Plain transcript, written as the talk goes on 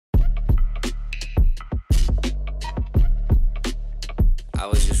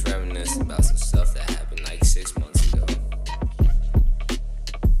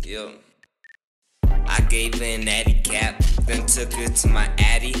gave her an Addy cap, then took her to my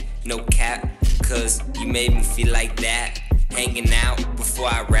Addy, no cap, cause you made me feel like that. Hanging out before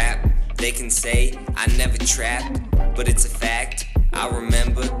I rap, they can say I never trapped, but it's a fact. I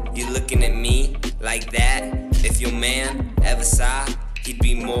remember you looking at me like that. If your man ever saw, he'd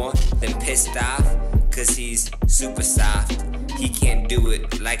be more than pissed off, cause he's super soft. He can't do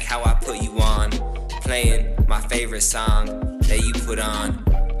it like how I put you on, playing my favorite song that you put on.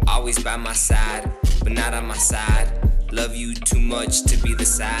 Always by my side, but not on my side. Love you too much to be the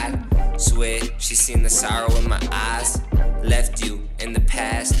side. Swear she's seen the sorrow in my eyes. Left you in the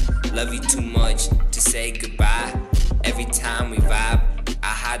past. Love you too much to say goodbye. Every time we vibe, I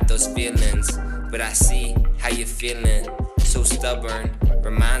hide those feelings, but I see how you're feeling. So stubborn,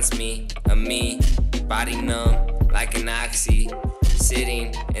 reminds me of me. Body numb like an oxy.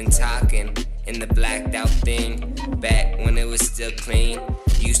 Sitting and talking in the blacked out thing. Back when it was still clean.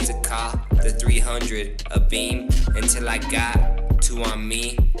 Used to call the 300 a beam until I got two on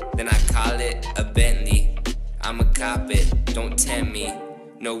me. Then I call it a Bentley. I'ma cop it, don't tempt me.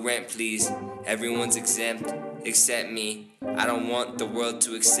 No rent please, everyone's exempt except me. I don't want the world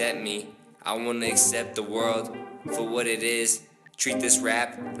to accept me. I wanna accept the world for what it is. Treat this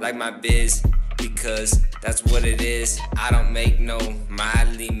rap like my biz, because that's what it is. I don't make no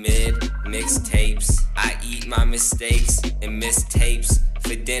mildly mid mixtapes. I eat my mistakes and miss tapes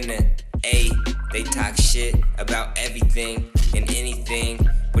for dinner. Ayy, they talk shit about everything and anything,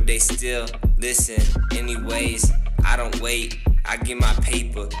 but they still listen anyways. I don't wait, I get my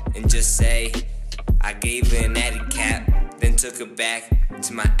paper and just say I gave her an Addy cap, then took her back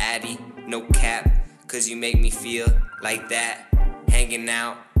to my Addy, no cap, cause you make me feel like that. Hanging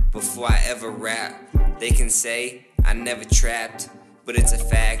out before I ever rap. They can say I never trapped, but it's a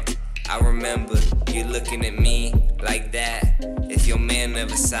fact. I remember you looking at me like that. If your man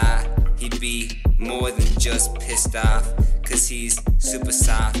never saw, he'd be more than just pissed off, cause he's super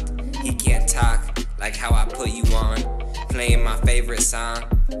soft. He can't talk like how I put you on, playing my favorite song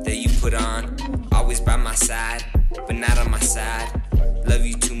that you put on. Always by my side, but not on my side. Love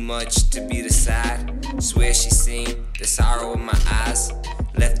you too much to be the side. Swear she's seen the sorrow in my eyes.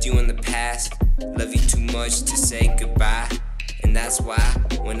 Left you in the past. Love you too much to say goodbye. And that's why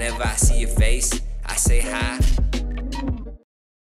whenever I see your face, I say hi.